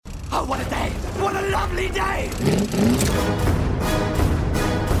Oh, what a day! What a lovely day!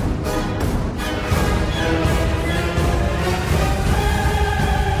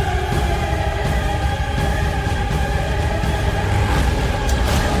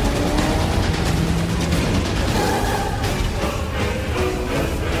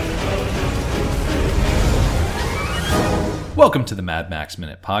 Welcome to the Mad Max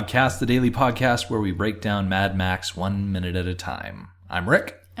Minute Podcast, the daily podcast where we break down Mad Max 1 minute at a time. I'm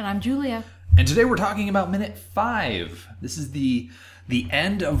Rick. And I'm Julia. And today we're talking about Minute 5. This is the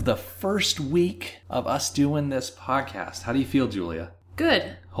end of the first week of us doing this podcast. How do you feel, Julia?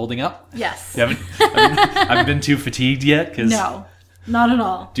 Good. Holding up? Yes. You haven't been too fatigued yet? No, not at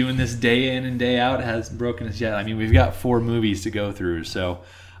all. Doing this day in and day out hasn't broken us yet. I mean, we've got 4 movies to go through, so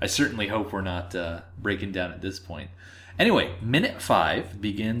I certainly hope we're not breaking down at this point. Anyway, Minute 5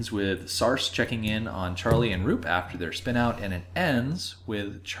 begins with Sars checking in on Charlie and Roop after their spin out, and it ends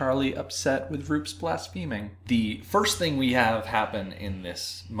with Charlie upset with Roop's blaspheming. The first thing we have happen in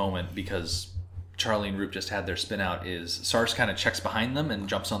this moment, because Charlie and Roop just had their spin out, is Sars kind of checks behind them and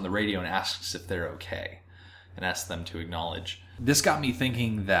jumps on the radio and asks if they're okay, and asks them to acknowledge. This got me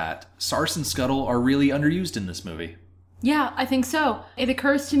thinking that Sars and Scuttle are really underused in this movie. Yeah, I think so. It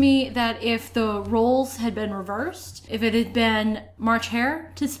occurs to me that if the roles had been reversed, if it had been March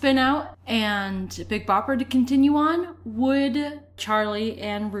Hare to spin out and Big Bopper to continue on, would Charlie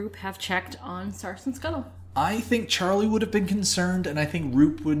and Roop have checked on Sars and Scuttle? I think Charlie would have been concerned, and I think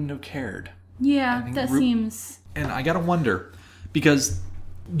Roop wouldn't have cared. Yeah, that seems... And I gotta wonder, because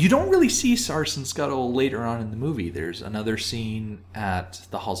you don't really see Sars and Scuttle later on in the movie. There's another scene at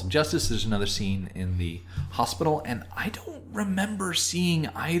the Halls of Justice, there's another scene in the hospital, and I don't remember seeing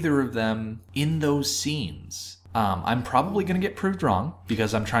either of them in those scenes. I'm probably going to get proved wrong,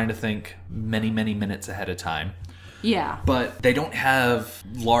 because I'm trying to think many, many minutes ahead of time. Yeah. But they don't have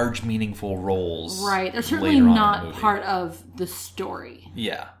large, meaningful roles. Right, they're certainly not part of the story.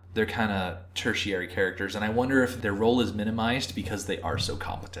 Yeah. They're kind of tertiary characters, and I wonder if their role is minimized because they are so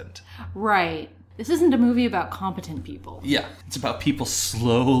competent. Right. This isn't a movie about competent people. Yeah. It's about people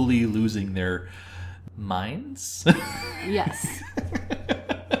slowly losing their minds. Yes.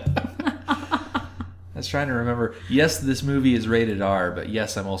 I was trying to remember. Yes, this movie is rated R, but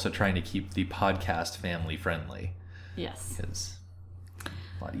yes, I'm also trying to keep the podcast family friendly. Yes. Because it's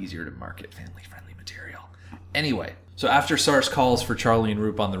a lot easier to market family friendly material. Anyway, so after Sars calls for Charlie and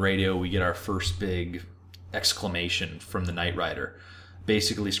Roop on the radio, we get our first big exclamation from the Knight Rider,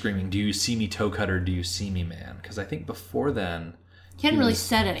 basically screaming, "Do you see me, Toe Cutter? Do you see me, man?" Because I think before then... He hadn't really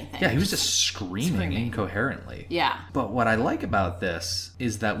said anything. Yeah, he was just screaming incoherently. Yeah. But what I like about this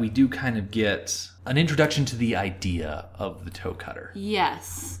is that we do kind of get an introduction to the idea of the Toe Cutter.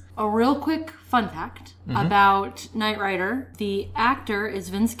 Yes. A real quick fun fact about Knight Rider. The actor is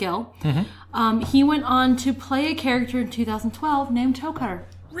Vince Gill. He went on to play a character in 2012 named Toe Cutter.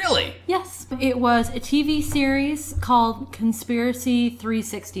 Really? Yes. It was a TV series called Conspiracy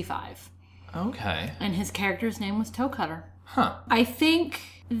 365. Okay. And his character's name was Toe Cutter. Huh. I think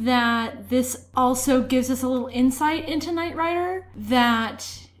that this also gives us a little insight into Knight Rider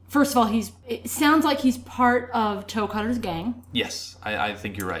that... First of all, it sounds like he's part of Toe Cutter's gang. Yes, I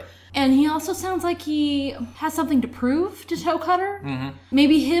think you're right. And he also sounds like he has something to prove to Toe Cutter.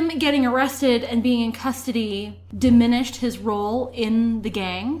 Maybe him getting arrested and being in custody diminished his role in the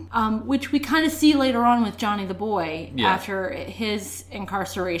gang, which we kind of see later on with Johnny the Boy after his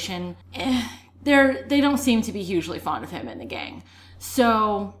incarceration. They don't seem to be hugely fond of him in the gang.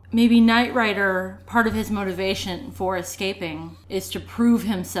 So maybe Knight Rider, part of his motivation for escaping is to prove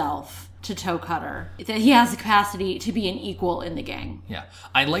himself to Toe Cutter, that he has the capacity to be an equal in the gang. Yeah.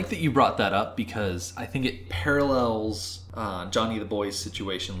 I like that you brought that up because I think it parallels Johnny the Boy's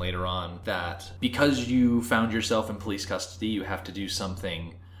situation later on, that because you found yourself in police custody, you have to do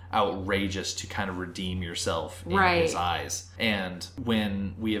something outrageous to kind of redeem yourself in his eyes. And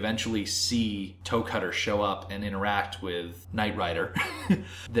when we eventually see Toe Cutter show up and interact with Knight Rider,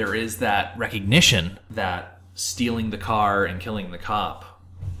 there is that recognition that stealing the car and killing the cop,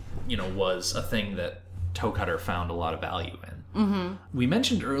 was a thing that Toe Cutter found a lot of value in. We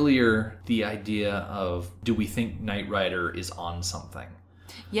mentioned earlier the idea of, do we think Knight Rider is on something?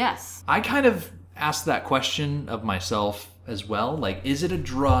 Yes. I kind of asked that question of myself as well. Like, is it a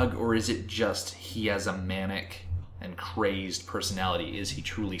drug, or is it just he has a manic and crazed personality? Is he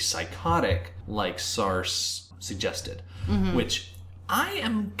truly psychotic, like Sars suggested? Which I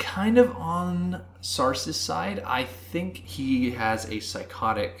am kind of on Sars's side. I think he has a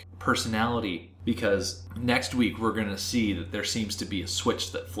psychotic personality, because next week we're going to see that there seems to be a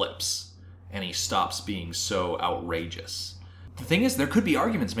switch that flips and he stops being so outrageous. the thing is, there could be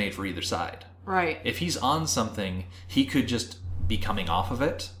arguments made for either side. Right. If he's on something, he could just be coming off of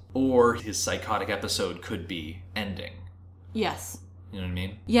it, or his psychotic episode could be ending. Yes. You know what I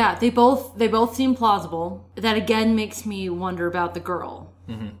mean? Yeah, they both seem plausible. That again makes me wonder about the girl.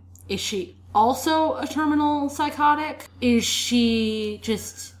 Mm-hmm. Is she also a terminal psychotic? Is she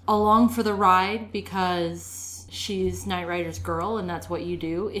just along for the ride because she's Knight Rider's girl and that's what you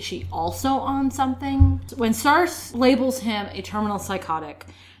do? Is she also on something? When Stars labels him a terminal psychotic,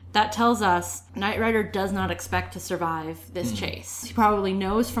 that tells us Knight Rider does not expect to survive this chase. He probably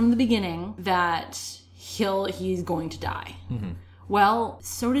knows from the beginning that he's going to die. Mm-hmm. Well,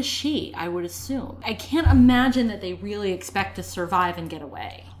 so does she, I would assume. I can't imagine that they really expect to survive and get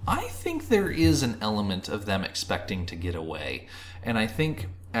away. I think there is an element of them expecting to get away. And I think,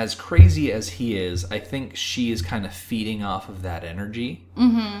 as crazy as he is, I think she is kind of feeding off of that energy.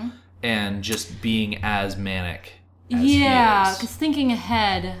 Mm-hmm. And just being as manic as he is. Because thinking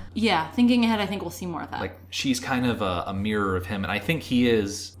ahead, I think we'll see more of that. Like, she's kind of a mirror of him, and I think he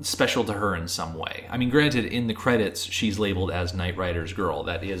is special to her in some way. I mean, granted, in the credits, she's labeled as Knight Rider's girl.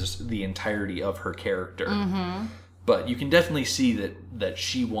 That is the entirety of her character. Mm-hmm. But you can definitely see that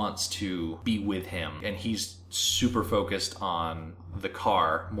she wants to be with him, and he's super focused on the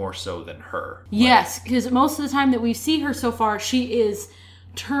car more so than her. Yes, because most of the time that we see her so far, she is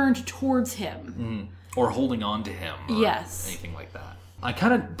turned towards him. Mm-hmm. Or holding on to him. Or anything like that. I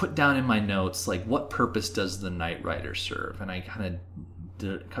kind of put down in my notes, like, what purpose does the Knight Rider serve? And I kind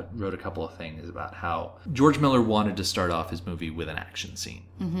of wrote a couple of things about how George Miller wanted to start off his movie with an action scene.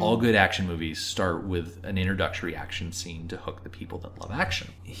 Mm-hmm. All good action movies start with an introductory action scene to hook the people that love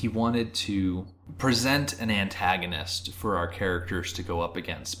action. He wanted to present an antagonist for our characters to go up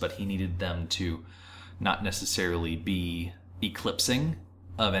against, but he needed them to not necessarily be eclipsing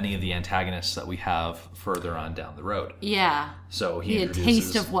of any of the antagonists that we have further on down the road. Yeah. So he a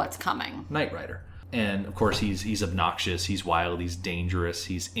taste of what's coming. Knight Rider. And of course he's obnoxious, he's wild, he's dangerous,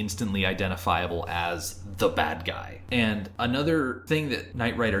 he's instantly identifiable as the bad guy. And another thing that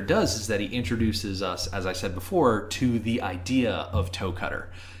Knight Rider does is that he introduces us, as I said before, to the idea of toe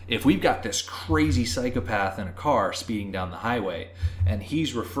cutter. If we've got this crazy psychopath in a car speeding down the highway, and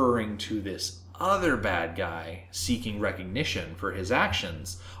he's referring to this other bad guy seeking recognition for his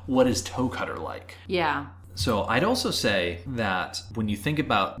actions, what is toe cutter like? Yeah. So I'd also say that when you think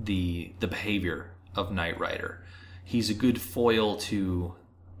about the behavior of Knight Rider, he's a good foil to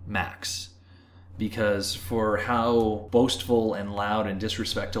Max. Because for how boastful and loud and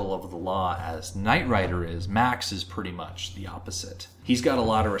disrespectful of the law as Knight Rider is, Max is pretty much the opposite. He's got a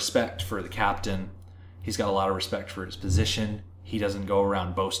lot of respect for the captain. He's got a lot of respect for his position. He doesn't go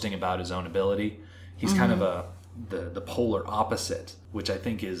around boasting about his own ability. He's kind of the polar opposite, which I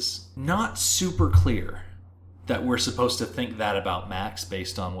think is not super clear that we're supposed to think that about Max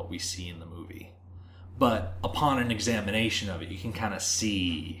based on what we see in the movie. But upon an examination of it, you can kind of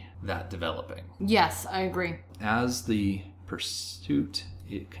see that developing. Yes, I agree. As the pursuit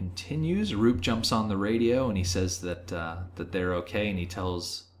it continues, Roop jumps on the radio and he says that they're okay, and he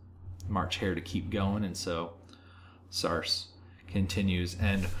tells March Hare to keep going, and so Sars continues,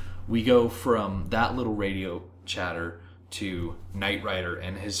 and we go from that little radio chatter to Knight Rider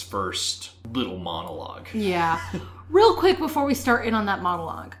and his first little monologue. Yeah. Real quick before we start in on that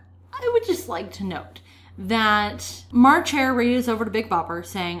monologue, I would just like to note that March Hare radios over to Big Bopper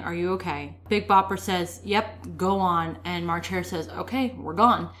saying, "Are you okay?" Big Bopper says, "Yep, go on." And March Hare says, "Okay, we're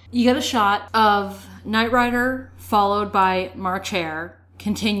gone." You get a shot of Knight Rider followed by March Hare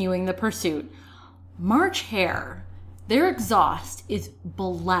continuing the pursuit. March Hare, their exhaust is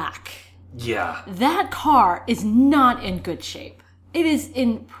black. Yeah. That car is not in good shape. It is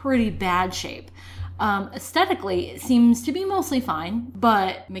in pretty bad shape. Aesthetically, it seems to be mostly fine,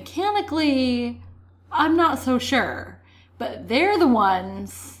 but mechanically, I'm not so sure. But they're the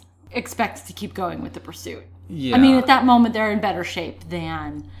ones expected to keep going with the pursuit. Yeah. I mean, at that moment, they're in better shape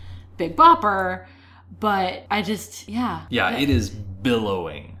than Big Bopper, but I just, yeah. Yeah, it is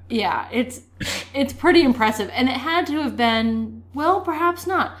billowing. Yeah, it's pretty impressive. And it had to have been, well, perhaps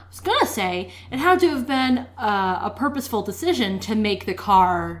not. I was going to say, it had to have been a purposeful decision to make the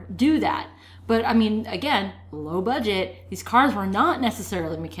car do that. But, I mean, again, low budget. These cars were not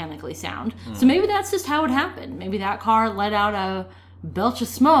necessarily mechanically sound. So maybe that's just how it happened. Maybe that car let out a belch of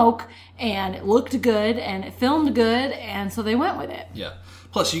smoke, and it looked good, and it filmed good, and so they went with it. Yeah.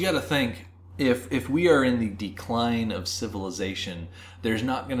 Plus, you got to think, if we are in the decline of civilization, there's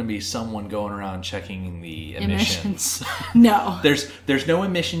not going to be someone going around checking the emissions. No. There's no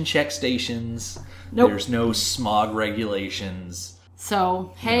emission check stations. Nope. There's no smog regulations.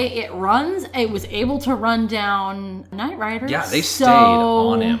 So, hey, it runs. It was able to run down Knight Rider. Yeah, they stayed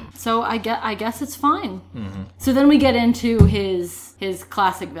on him. So I guess it's fine. Mm-hmm. So then we get into his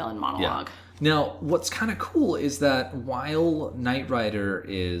classic villain monologue. Yeah. Now, what's kind of cool is that while Knight Rider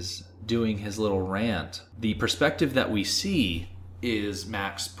is doing his little rant, the perspective that we see is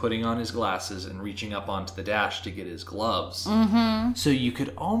Max putting on his glasses and reaching up onto the dash to get his gloves. Mm-hmm. So you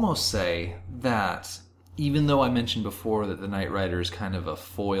could almost say that, even though I mentioned before that the Knight Rider is kind of a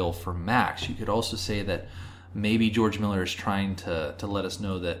foil for Max, you could also say that maybe George Miller is trying to let us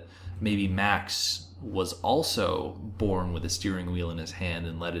know that maybe Max was also born with a steering wheel in his hand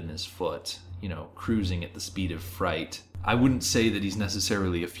and lead in his foot, cruising at the speed of fright. I wouldn't say that he's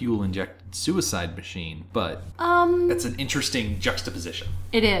necessarily a fuel-injected suicide machine, but that's an interesting juxtaposition.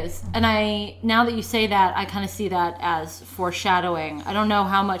 It is. And now that you say that, I kind of see that as foreshadowing. I don't know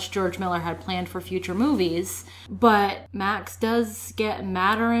how much George Miller had planned for future movies, but Max does get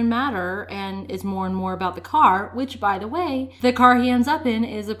madder and madder and is more and more about the car, which, by the way, the car he ends up in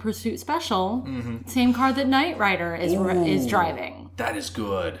is a Pursuit Special, same car that Knight Rider is driving. That is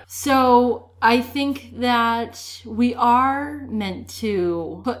good. So I think that we are meant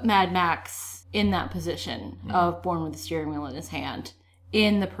to put Mad Max in that position of born with a steering wheel in his hand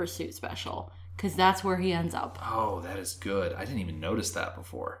in the Pursuit Special, because that's where he ends up. Oh, that is good. I didn't even notice that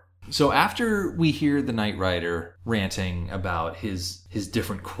before. So after we hear the Knight Rider ranting about his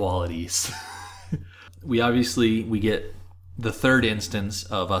different qualities, we get the third instance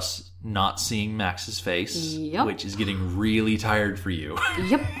of us not seeing Max's face, which is getting really tired for you.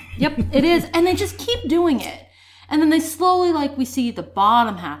 Yep, it is. And they just keep doing it. And then they slowly, we see the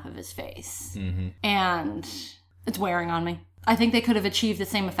bottom half of his face. Mm-hmm. And it's wearing on me. I think they could have achieved the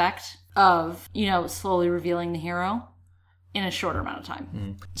same effect of, slowly revealing the hero in a shorter amount of time.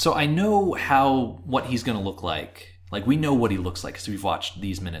 Mm. So I know what he's going to look like. We know what he looks like because we've watched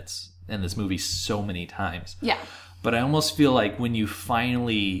these minutes and this movie so many times. Yeah. But I almost feel like when you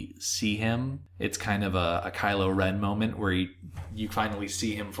finally see him, it's kind of a Kylo Ren moment where you finally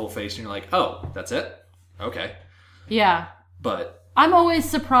see him full face and you're like, oh, that's it? Okay. Yeah. But I'm always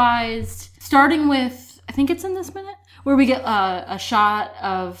surprised, starting with, I think it's in this minute, where we get a shot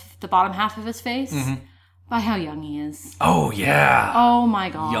of the bottom half of his face, by how young he is. Oh, yeah. Oh,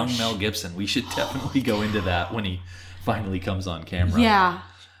 my gosh. Young Mel Gibson. We should definitely go into that when he finally comes on camera. Yeah.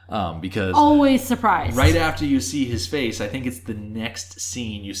 Because always surprised. Right after you see his face, I think it's the next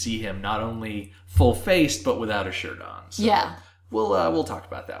scene you see him not only full faced but without a shirt on. So yeah, we'll talk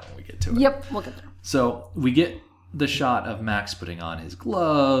about that when we get to it. Yep, we'll get there. So we get the shot of Max putting on his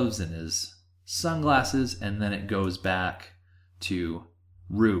gloves and his sunglasses, and then it goes back to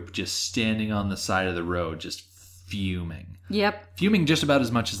Roop just standing on the side of the road, just fuming. Yep. Fuming just about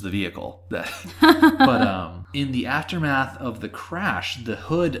as much as the vehicle. But in the aftermath of the crash, the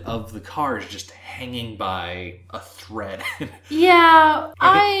hood of the car is just hanging by a thread. Yeah,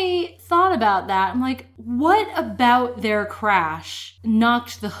 I thought about that. I'm like, what about their crash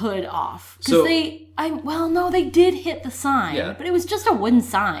knocked the hood off? Because they did hit the sign, but it was just a wooden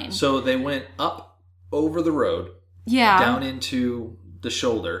sign. So they went up over the road, down into the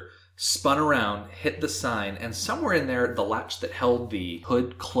shoulder, spun around, hit the sign, and somewhere in there, the latch that held the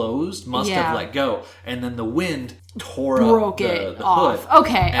hood closed must have let go, and then the wind broke the off. hood.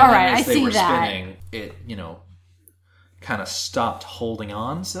 Okay, and all right, as I see that. Spinning, it, kind of stopped holding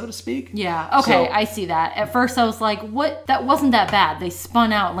on, so to speak. Yeah, okay, I see that. At first I was like, what? That wasn't that bad. They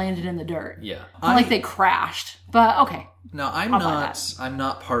spun out, landed in the dirt. Yeah. Not like they crashed, but okay. No, I'm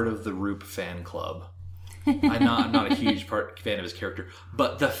not part of the Roop fan club. I'm not a huge fan of his character,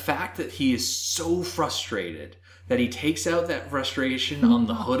 but the fact that he is so frustrated that he takes out that frustration on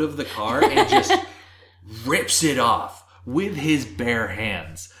the hood of the car and just rips it off with his bare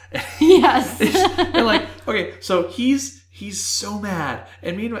hands. Yes. They're like, okay, so he's so mad,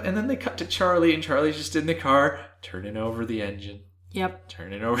 and then they cut to Charlie, and Charlie's just in the car turning over the engine. Yep.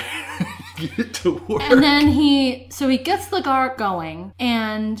 Turn it over. Get it to work. And then he gets the car going,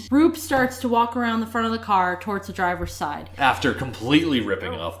 and Roop starts to walk around the front of the car towards the driver's side. After completely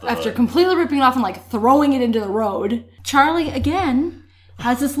ripping off the hood. Completely ripping it off and throwing it into the road. Charlie, again,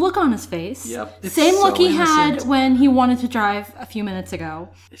 has this look on his face. Yep. Same look he had when he wanted to drive a few minutes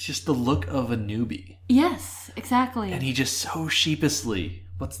ago. It's just the look of a newbie. Yes, exactly. And he just so sheepishly...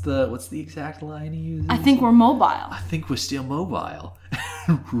 What's the exact line he uses? I think we're mobile. I think we're still mobile.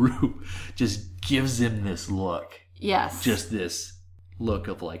 Roop just gives him this look. Yes. Just this look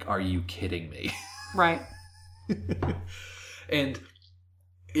of are you kidding me? Right. And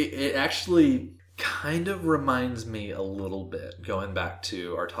it actually kind of reminds me a little bit, going back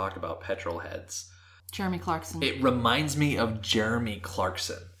to our talk about petrol heads, Jeremy Clarkson. It reminds me of Jeremy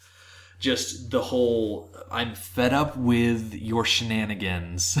Clarkson. Just the whole, I'm fed up with your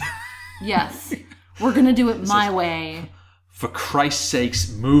shenanigans. Yes. We're going to do it my way. For Christ's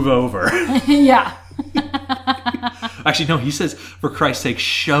sakes, move over. Yeah. Actually, no, he says, for Christ's sake,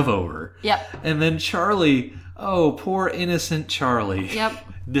 shove over. Yep. And then Charlie, oh, poor innocent Charlie. Yep.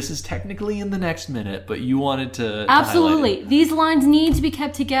 This is technically in the next minute, but you wanted to Absolutely. highlight it. These lines need to be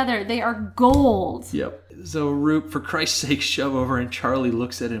kept together. They are gold. Yep. So Roop, for Christ's sake, shove over, and Charlie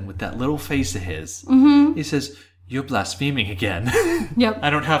looks at him with that little face of his. Mm-hmm. He says, you're blaspheming again. Yep. I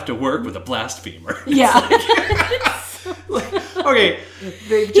don't have to work with a blasphemer. Yeah. Okay.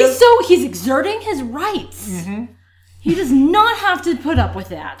 They've just... He's exerting his rights. Mm-hmm. He does not have to put up with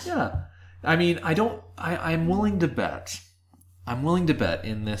that. Yeah. I mean, I'm willing to bet. I'm willing to bet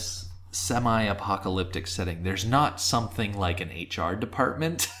in this semi-apocalyptic setting, there's not something like an HR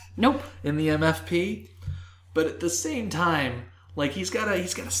department. Nope. In the MFP. But at the same time, like, he's gotta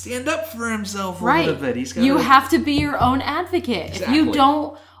stand up for himself a little bit. You have to be your own advocate. Exactly. If you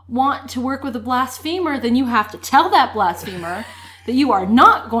don't want to work with a blasphemer, then you have to tell that blasphemer that you are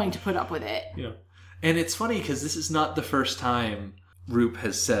not going to put up with it. Yeah. And it's funny because this is not the first time Roop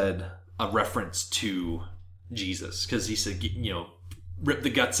has said a reference to Jesus. Because he said, rip the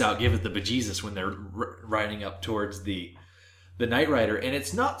guts out, give it the bejesus when they're riding up towards the Knight Rider. And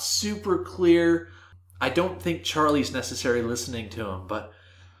it's not super clear. I don't think Charlie's necessarily listening to him, but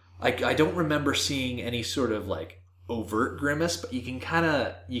I don't remember seeing any sort of like overt grimace, but you can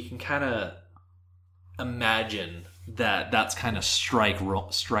kind of imagine that that's kind of strike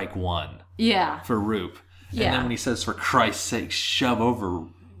one. Yeah. For Roop. Yeah. And then when he says, for Christ's sake, shove over,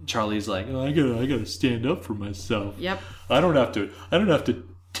 Charlie's like, oh, I gotta stand up for myself. Yep. I don't have to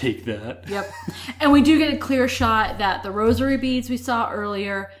take that. Yep. And we do get a clear shot that the rosary beads we saw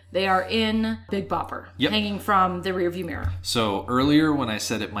earlier, they are in Big Bopper. Yep. Hanging from the rearview mirror. So earlier when I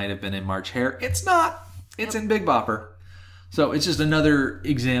said it might have been in March Hare, it's not. It's in Big Bopper. So it's just another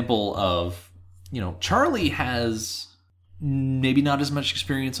example of, Charlie has maybe not as much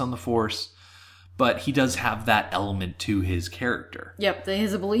experience on the Force, but he does have that element to his character. Yep. He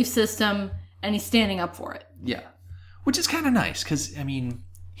has a belief system and he's standing up for it. Yeah. Which is kind of nice because,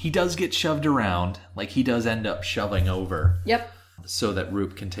 he does get shoved around. Like, he does end up shoving over. Yep. So that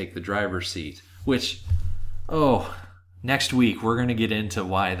Roop can take the driver's seat. Which, next week we're going to get into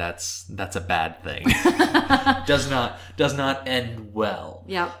why that's a bad thing. does not end well.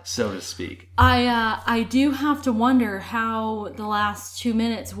 Yep. So to speak. I do have to wonder how the last 2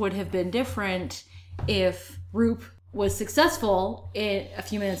 minutes would have been different if Roop was successful a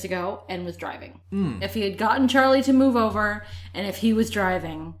few minutes ago and was driving. If he had gotten Charlie to move over and if he was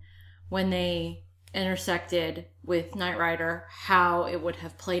driving when they intersected with Knight Rider, how it would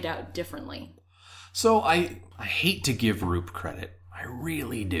have played out differently. So I hate to give Roop credit. I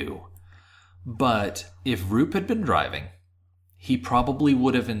really do. But if Roop had been driving, he probably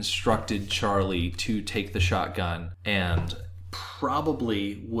would have instructed Charlie to take the shotgun and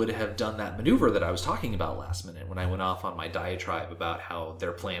probably would have done that maneuver that I was talking about last minute when I went off on my diatribe about how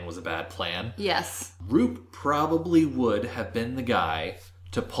their plan was a bad plan. Yes. Roop probably would have been the guy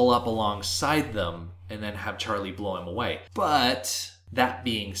to pull up alongside them and then have Charlie blow him away. But that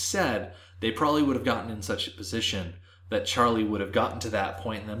being said, they probably would have gotten in such a position that Charlie would have gotten to that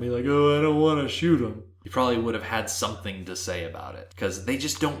point and then be like, oh, I don't want to shoot him. He probably would have had something to say about it because they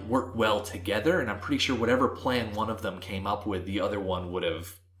just don't work well together. And I'm pretty sure whatever plan one of them came up with, the other one would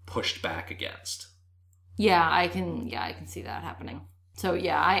have pushed back against. Yeah, I can see that happening. So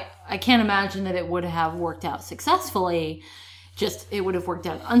yeah, I can't imagine that it would have worked out successfully. Just it would have worked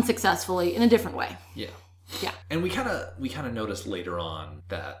out unsuccessfully in a different way. Yeah. Yeah. And we kind of noticed later on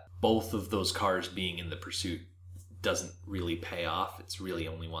that both of those cars being in the pursuit doesn't really pay off. It's really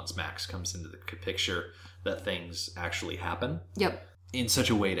only once Max comes into the picture that things actually happen. Yep. In such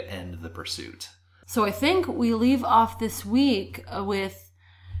a way to end the pursuit. So I think we leave off this week with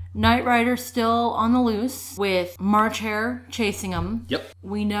Knight Rider still on the loose, with March Hare chasing him. Yep.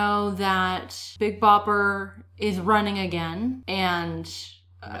 We know that Big Bopper is running again, and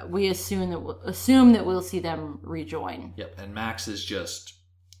we assume that we'll see them rejoin. Yep. And Max is just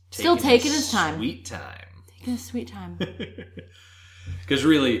still taking his time. Sweet time. Taking his sweet time. Because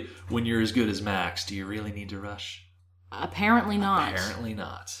really, when you're as good as Max, do you really need to rush? Apparently not. Apparently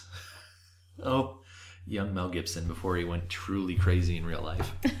not. Oh, young Mel Gibson before he went truly crazy in real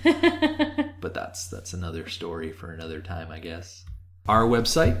life. But that's another story for another time, I guess. Our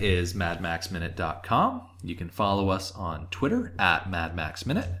website is madmaxminute.com. You can follow us on Twitter at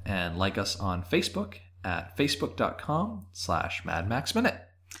madmaxminute and like us on Facebook at facebook.com/madmaxminute.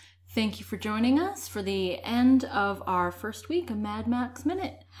 Thank you for joining us for the end of our first week of Mad Max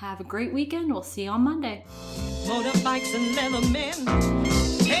Minute. Have a great weekend. We'll see you on Monday. Motorbikes and leather men.